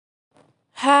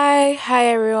Hi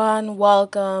everyone.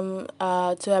 Welcome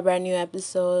to a brand new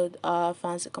episode of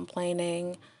Fancy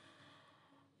Complaining.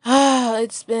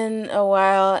 It's been a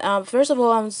while. First of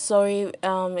all, I'm sorry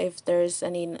if there's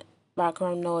any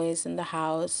background noise in the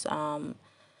house.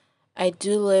 I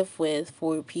do live with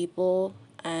four people,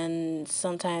 and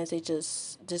sometimes they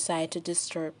just decide to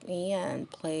disturb me and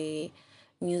play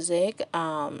music.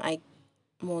 I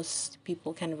Most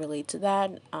people can relate to that.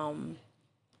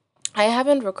 I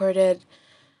haven't recorded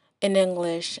in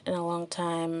English in a long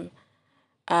time.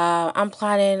 I'm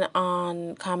planning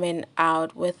on coming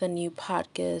out with a new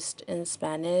podcast in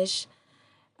Spanish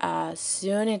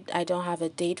soon. I don't have a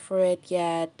date for it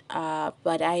yet,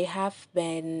 but I have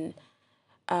been.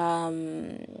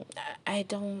 I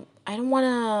don't want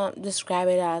to describe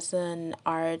it as an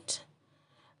art,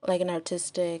 like an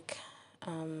artistic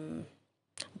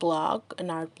blog, an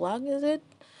art blog, is it?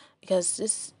 Because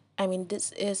this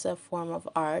is a form of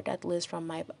art, at least from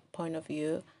my point of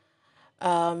view.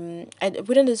 I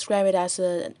wouldn't describe it as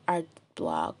an art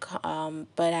block,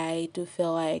 but I do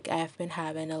feel like I've been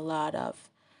having a lot of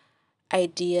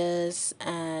ideas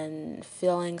and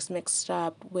feelings mixed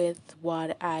up with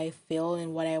what I feel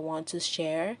and what I want to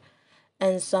share.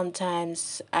 And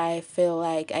sometimes I feel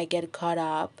like I get caught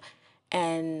up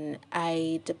and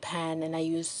I depend and I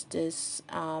use this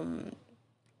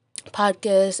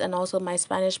podcast and also my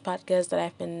Spanish podcast that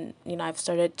I've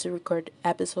started to record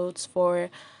episodes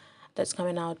for that's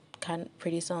coming out kind of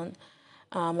pretty soon.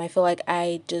 I feel like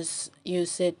I just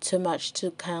use it too much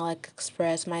to kind of like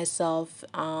express myself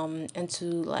and to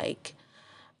like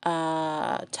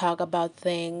talk about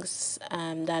things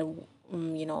that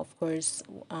of course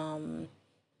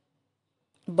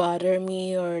bother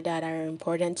me or that are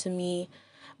important to me.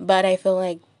 But I feel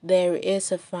like there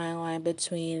is a fine line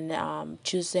between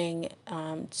choosing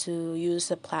to use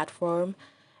a platform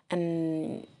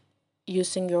and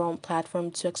using your own platform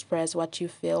to express what you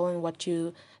feel and what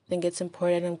you think it's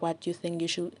important and what you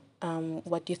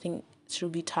think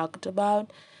should be talked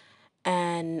about,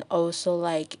 and also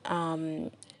like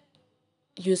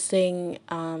using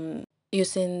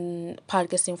using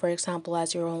podcasting, for example,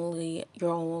 as your only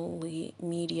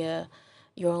media,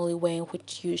 your only way in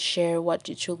which you share what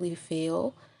you truly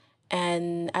feel.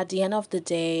 And at the end of the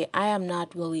day, I am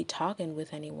not really talking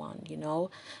with anyone.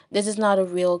 This is not a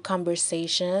real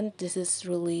conversation. This is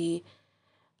really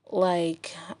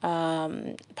like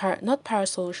not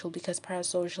parasocial, because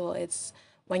parasocial, it's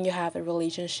when you have a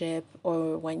relationship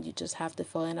or when you just have the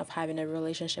feeling of having a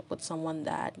relationship with someone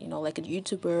that like a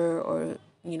YouTuber or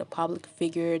public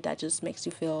figure that just makes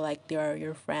you feel like they are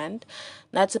your friend.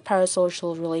 That's a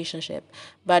parasocial relationship.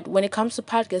 But when it comes to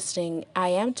podcasting, I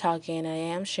am talking, I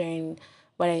am sharing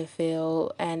what I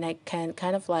feel, and I can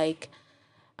kind of like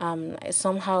I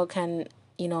somehow can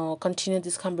continue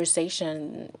this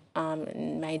conversation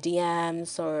in my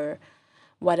DMs or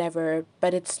whatever.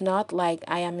 But it's not like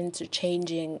I am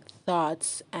interchanging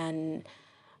thoughts and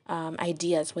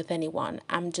ideas with anyone.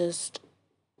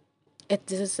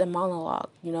 This is a monologue.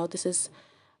 This is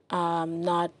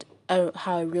not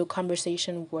how a real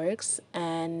conversation works,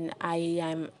 and I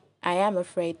am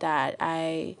afraid that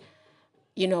I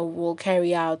will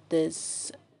carry out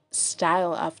this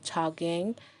style of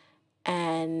talking,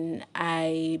 and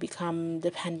I become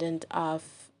dependent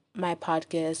of my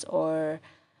podcast or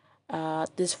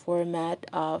this format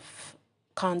of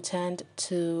content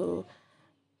to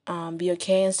be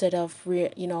okay, instead of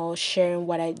sharing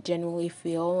what I genuinely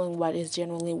feel and what is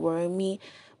genuinely worrying me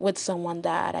with someone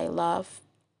that I love,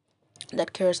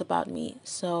 that cares about me.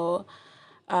 So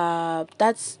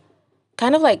that's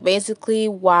kind of like basically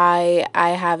why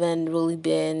I haven't really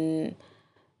been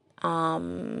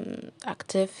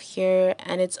active here.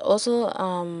 And it's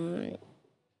also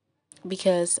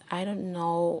because I don't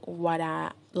know what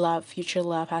Future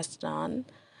Love has done,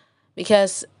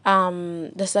 because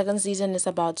the second season is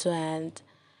about to end,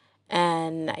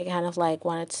 and I kind of like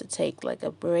wanted to take like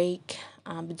a break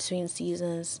between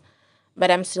seasons, but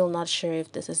I'm still not sure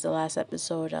if this is the last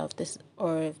episode of this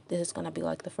or if this is gonna be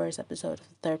like the first episode of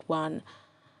the third one.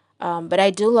 But I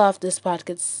do love this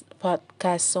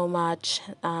podcast so much.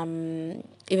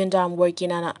 Even though I'm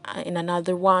working in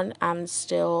another one, I'm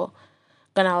still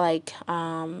gonna like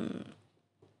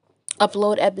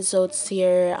upload episodes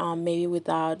here. Maybe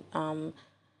without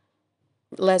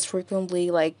less frequently,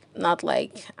 like not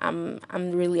like I'm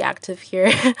really active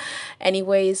here,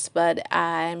 anyways. But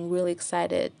I'm really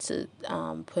excited to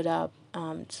put up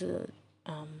to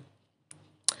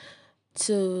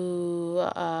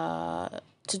uh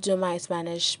to do my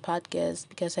Spanish podcast,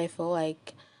 because I feel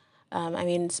like I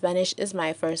mean, Spanish is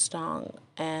my first tongue,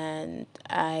 and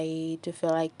I do feel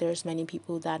like there's many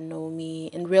people that know me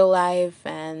in real life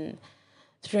and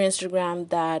through Instagram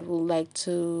that would like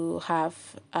to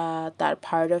have that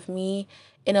part of me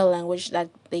in a language that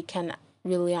they can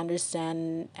really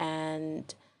understand.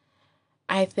 And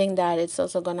I think that it's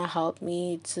also gonna help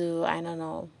me to, I don't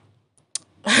know,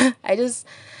 I just,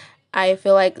 I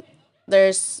feel like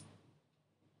there's,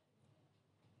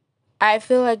 I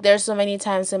feel like there's so many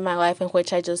times in my life in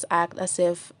which I just act as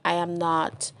if I am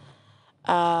not,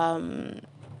 um,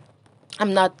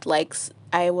 I'm not like,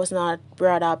 I was not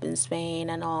brought up in Spain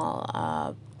and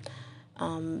all.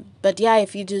 But yeah,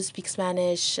 if you do speak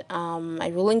Spanish, I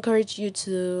really encourage you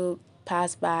to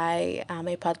pass by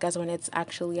my podcast when it's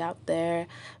actually out there.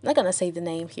 I'm not gonna say the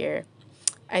name here.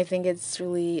 I think it's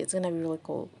gonna be really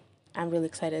cool. I'm really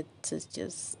excited to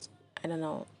just, I don't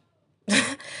know,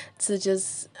 to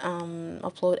just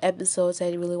upload episodes.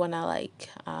 I really wanna like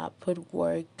put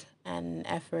work and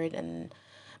effort and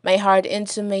my heart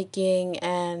into making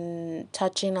and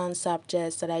touching on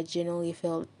subjects that I genuinely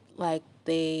feel like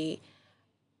they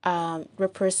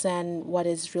represent what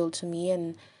is real to me,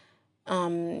 and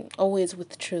always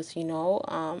with truth,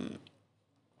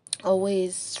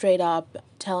 always straight up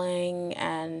telling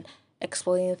and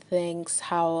explaining things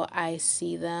how I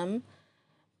see them.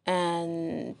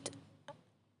 And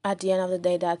at the end of the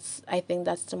day, I think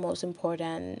that's the most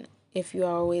important. If you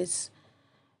always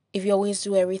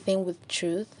do everything with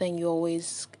truth, and you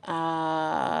always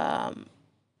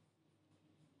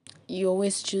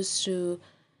choose to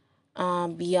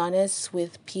be honest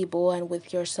with people and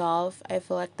with yourself, I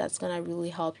feel like that's gonna really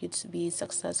help you to be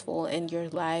successful in your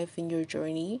life, in your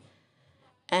journey,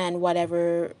 and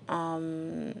whatever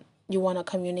you want to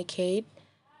communicate.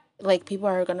 Like, people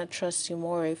are gonna trust you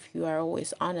more if you are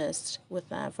always honest with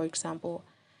them, for example.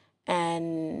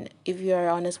 And if you are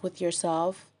honest with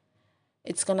yourself,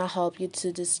 it's gonna help you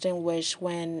to distinguish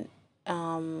when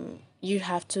you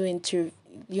have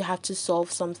to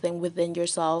solve something within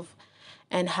yourself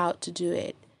and how to do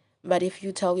it. But if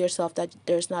you tell yourself that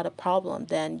there's not a problem,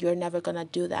 then you're never gonna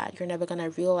do that. You're never gonna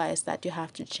realize that you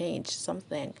have to change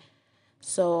something.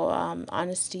 So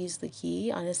honesty is the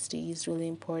key. Honesty is really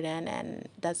important, and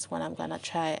that's what I'm gonna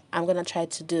try. I'm gonna try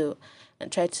to do,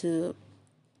 and try to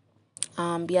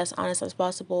be as honest as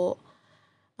possible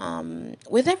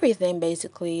with everything.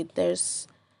 Basically,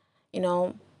 you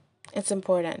know, it's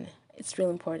important. It's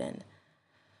really important.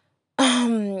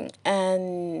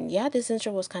 And yeah, this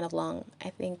intro was kind of long. I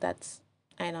think that's,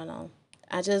 I don't know.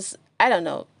 I don't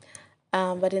know.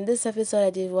 But in this episode, I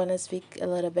did want to speak a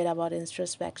little bit about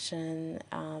introspection,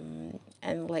 and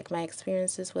like my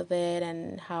experiences with it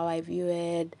and how I view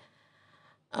it.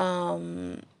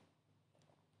 Um,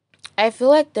 I feel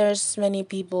like there's many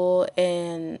people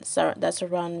that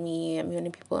surround me, many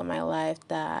people in my life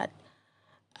that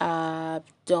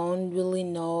don't really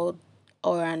know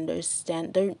or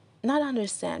understand. They're not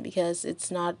understand because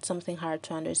it's not something hard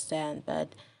to understand,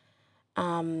 but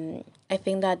I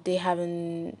think that they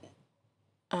haven't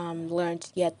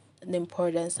learned yet the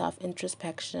importance of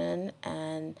introspection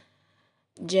and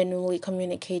genuinely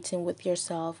communicating with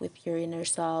yourself, with your inner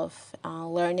self,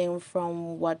 learning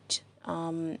from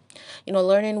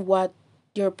learning what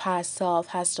your past self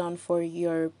has done for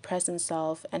your present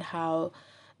self, and how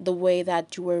the way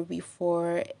that you were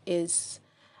before is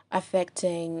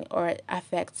affecting or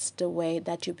affects the way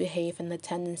that you behave and the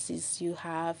tendencies you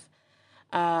have.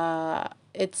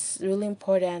 It's really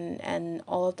important, and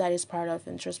all of that is part of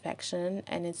introspection,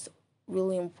 and it's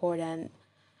really important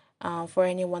for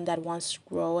anyone that wants to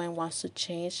grow and wants to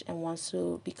change and wants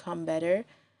to become better,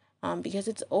 because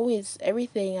it's always,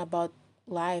 everything about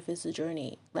life is a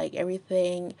journey. Like,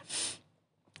 everything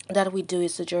that we do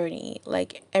is a journey.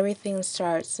 Like, everything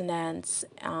starts and ends.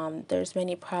 There's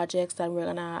many projects that we're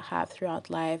gonna have throughout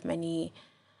life, many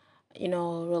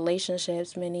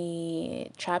relationships,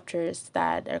 many chapters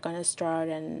that are gonna start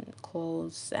and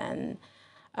close, and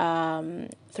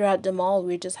throughout them all,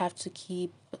 we just have to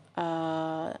keep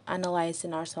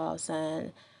analyzing ourselves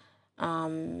and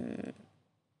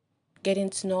getting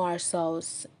to know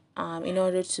ourselves, in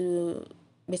order to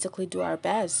basically do our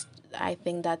best. I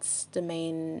think that's the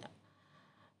main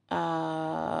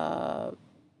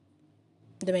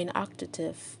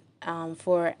objective,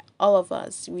 for all of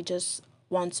us. We just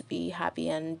want to be happy,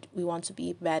 and we want to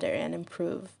be better and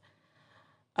improve.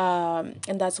 And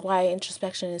that's why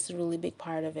introspection is a really big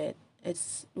part of it.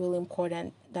 It's really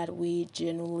important that we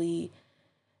genuinely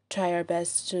try our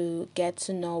best to get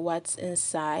to know what's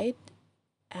inside.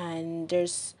 And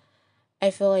I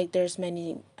feel like there's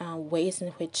many ways in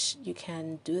which you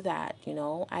can do that.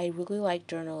 I really like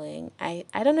journaling. I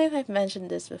don't know if I've mentioned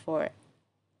this before,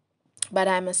 but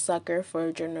I'm a sucker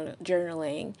for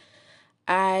journaling.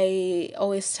 I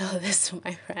always tell this to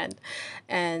my friend,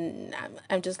 and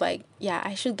I'm just like, yeah,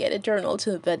 I should get a journal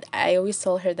too. But I always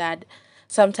tell her that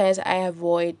sometimes I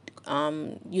avoid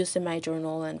using my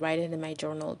journal and writing in my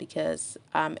journal because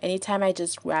anytime I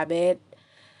just grab it,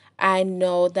 I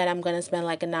know that I'm gonna spend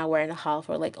like an hour and a half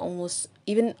or like almost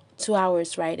even 2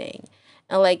 hours writing.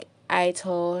 And like I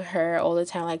told her all the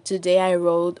time, like today I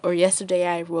wrote or yesterday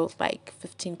I wrote like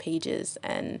 15 pages,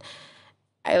 and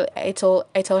I told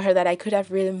her that I could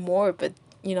have written more, but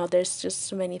there's just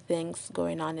so many things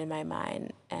going on in my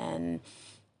mind. And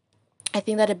I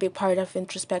think that a big part of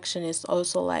introspection is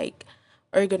also like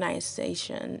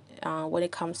organization when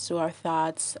it comes to our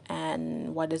thoughts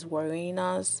and what is worrying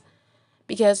us,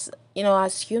 because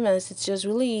as humans it's just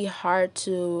really hard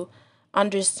to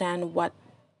understand what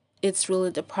it's really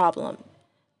the problem.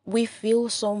 We feel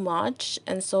so much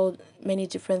and so many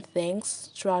different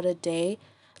things throughout the day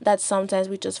that sometimes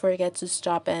we just forget to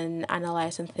stop and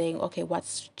analyze and think, okay,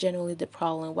 what's generally the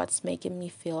problem, what's making me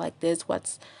feel like this,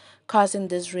 what's causing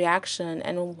this reaction,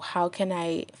 and how can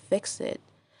I fix it.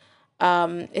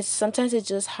 It's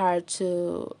just hard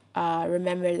to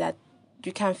remember that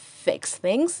you can fix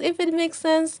things, if it makes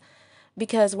sense,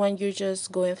 because when you're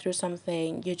just going through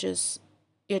something, you're just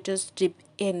deep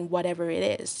in whatever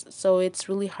it is. So it's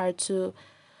really hard to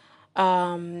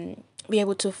be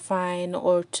able to find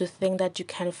or to think that you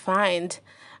can find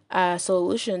a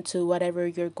solution to whatever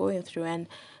you're going through. And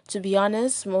to be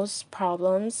honest, most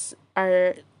problems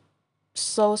are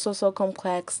so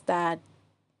complex that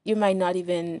you might not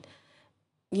even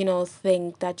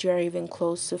think that you're even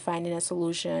close to finding a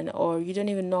solution, or you don't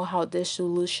even know how this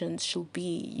solution should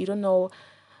be. You don't know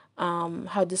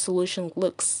how the solution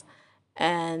looks,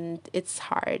 and it's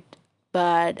hard.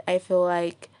 But I feel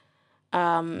like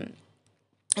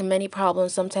in many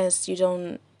problems, sometimes you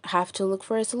don't have to look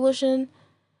for a solution,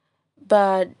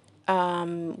 but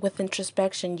with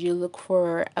introspection, you look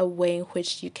for a way in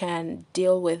which you can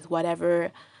deal with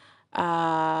whatever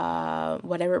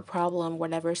problem,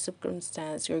 whatever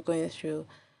circumstance you're going through,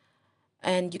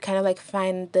 and you kind of like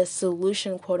find the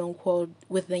solution, quote unquote,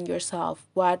 within yourself.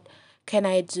 What can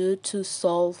I do to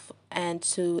solve and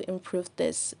to improve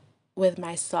this with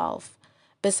myself,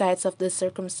 besides of the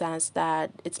circumstance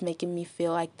that it's making me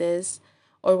feel like this,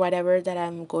 or whatever that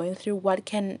I'm going through? What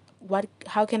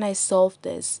how can I solve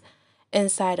this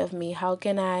inside of me? How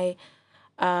can I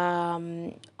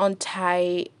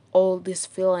untie all these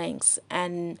feelings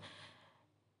and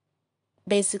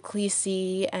basically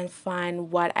see and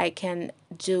find what I can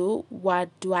do, what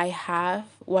do I have,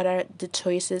 what are the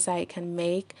choices I can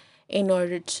make in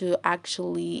order to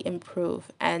actually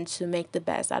improve and to make the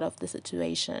best out of the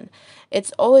situation.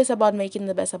 It's always about making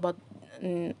the best of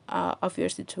your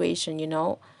situation,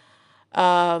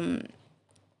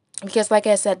 because like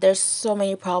I said, there's so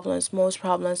many problems. Most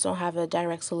problems don't have a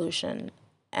direct solution,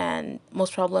 and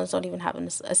most problems don't even have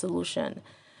a solution.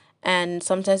 And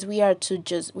sometimes we're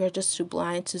just too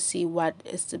blind to see what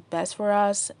is the best for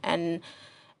us, and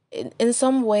in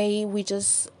some way we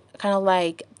just kind of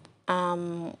like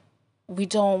we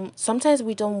don't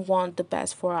want the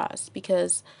best for us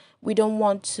because we don't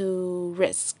want to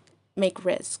make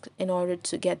risk in order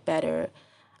to get better.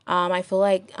 I feel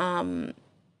like I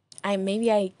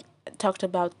talked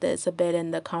about this a bit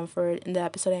in the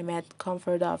episode I made,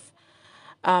 comfort of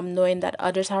knowing that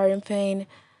others are in pain.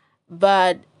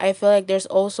 But I feel like there's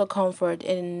also comfort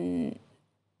in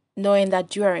knowing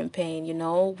that you are in pain.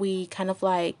 We kind of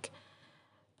like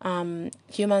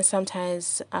humans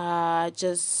sometimes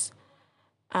just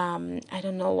I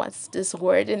don't know what's this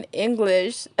word in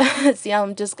English. See,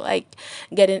 I'm just like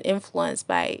getting influenced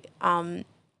by the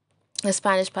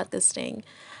Spanish podcasting.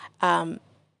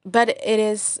 But it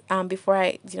is before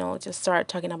I just start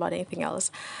talking about anything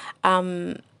else.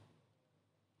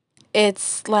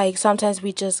 It's like sometimes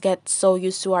we just get so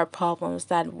used to our problems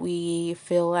that we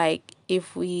feel like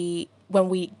when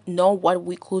we know what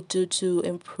we could do to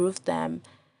improve them,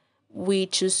 we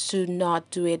choose to not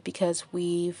do it because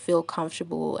we feel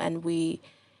comfortable, and we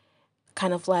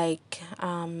kind of like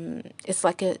it's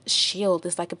like a shield,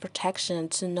 it's like a protection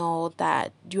to know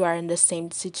that you are in the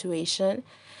same situation.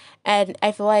 And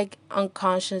I feel like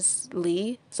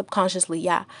unconsciously, subconsciously,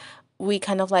 yeah, we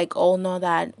kind of like all know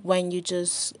that when you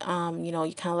just you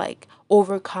kind of like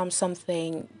overcome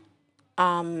something.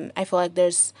 I feel like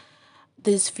there's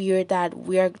this fear that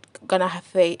we are gonna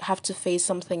have to face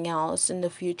something else in the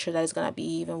future that is gonna be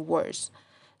even worse.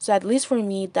 So at least for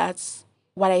me, that's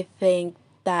what I think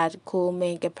that could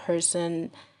make a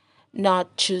person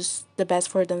not choose the best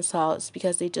for themselves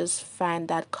because they just find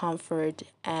um,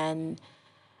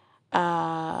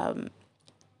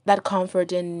 that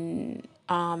comfort in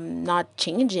not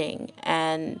changing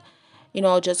and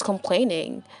just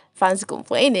complaining, fancy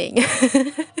complaining.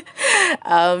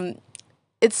 um,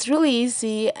 it's really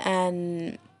easy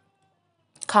and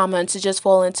common to just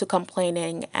fall into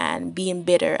complaining and being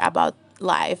bitter about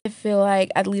life. I feel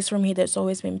like, at least for me, there's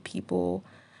always been people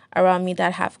around me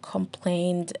that have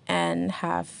complained and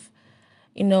have,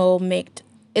 make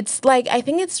it's like, I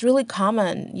think it's really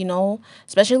common,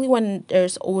 especially when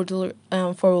there's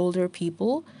for older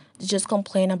people to just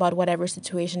complain about whatever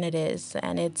situation it is.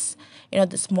 And it's,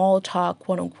 the small talk,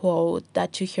 quote unquote,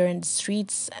 that you hear in the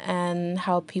streets, and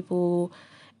how people,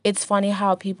 it's funny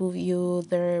how people view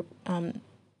their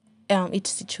each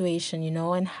situation,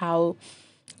 and how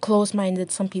close-minded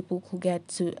some people could get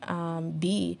to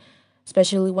be,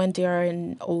 especially when they are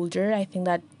older. I think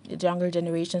that the younger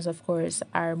generations, of course,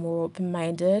 are more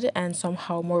open-minded and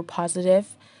somehow more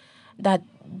positive, that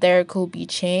there could be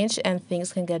change and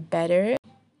things can get better.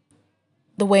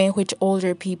 The way in which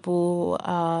older people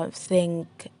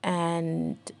think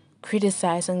and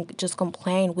criticize and just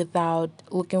complain without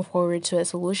looking forward to a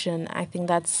solution, I think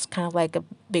that's kind of like a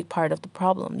big part of the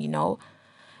problem.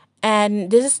 And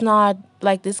this is not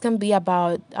like, this can be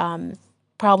about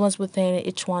problems within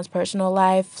each one's personal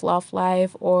life, love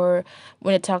life, or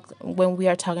when we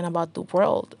are talking about the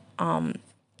world.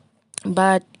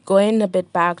 But going a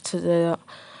bit back to the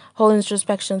whole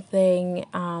introspection thing,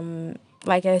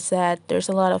 like I said, there's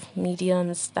a lot of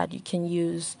mediums that you can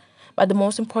use. But the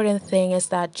most important thing is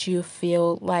that you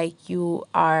feel like you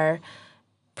are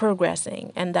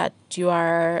progressing and that you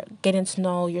are getting to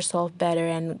know yourself better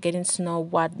and getting to know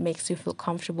what makes you feel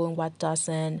comfortable and what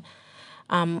doesn't,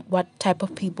 what type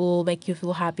of people make you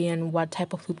feel happy and what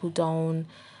type of people don't,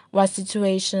 what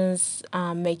situations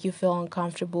make you feel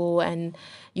uncomfortable and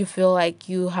you feel like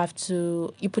you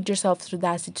put yourself through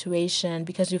that situation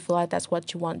because you feel like that's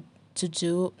what you want to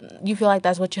do, you feel like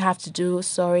that's what you have to do,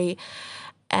 sorry.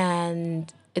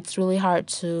 And it's really hard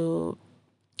to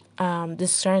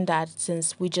discern that,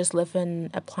 since we just live in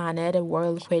a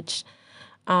world which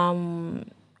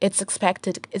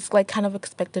it's like kind of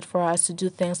expected for us to do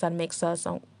things that makes us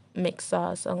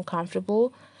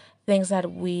uncomfortable, things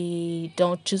that we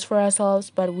don't choose for ourselves,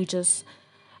 but we just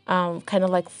kind of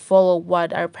like follow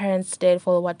what our parents did,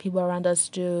 follow what people around us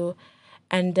do,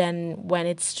 and then when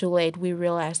it's too late, we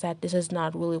realize that this is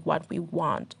not really what we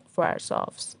want for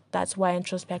ourselves. That's why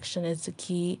introspection is the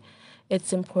key.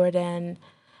 It's important.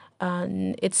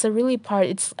 It's a really part.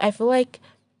 It's I feel like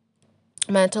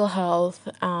mental health,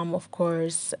 of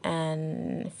course,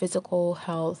 and physical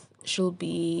health should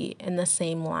be in the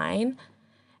same line.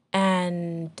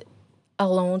 And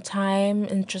alone time,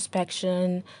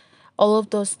 introspection, all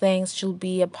of those things should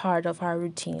be a part of our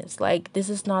routines. Like, this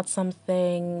is not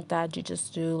something that you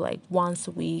just do like once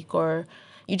a week or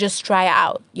you just try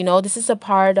out. This is a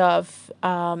part of,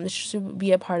 this should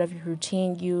be a part of your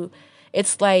routine.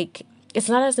 It's like, it's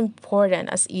not as important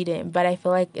as eating, but I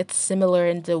feel like it's similar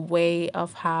in the way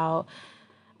of how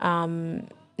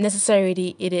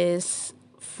necessary it is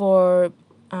for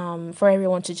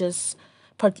everyone to just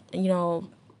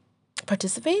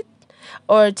participate,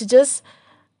 or to just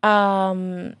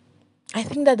I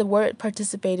think that the word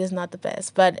participate is not the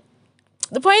best, but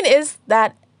the point is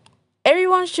that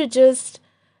everyone should just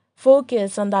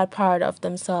focus on that part of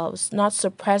themselves, not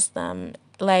suppress them,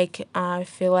 like I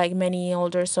feel like many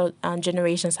older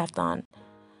generations have done.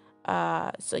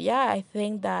 So yeah, I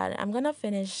think that I'm gonna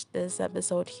finish this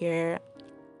episode here.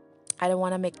 I don't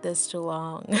want to make this too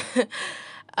long.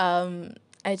 um,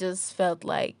 I just felt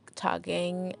like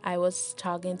talking. I was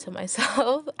talking to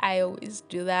myself. I always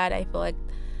do that. I feel like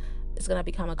it's gonna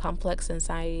become a complex since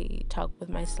I talk with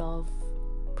myself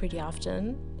pretty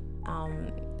often.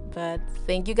 But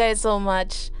thank you guys so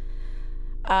much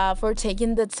for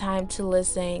taking the time to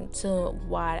listen to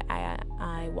what I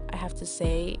have to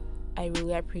say. I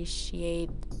really appreciate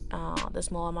the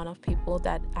small amount of people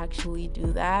that actually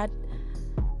do that.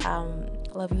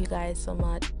 Love you guys so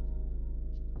much.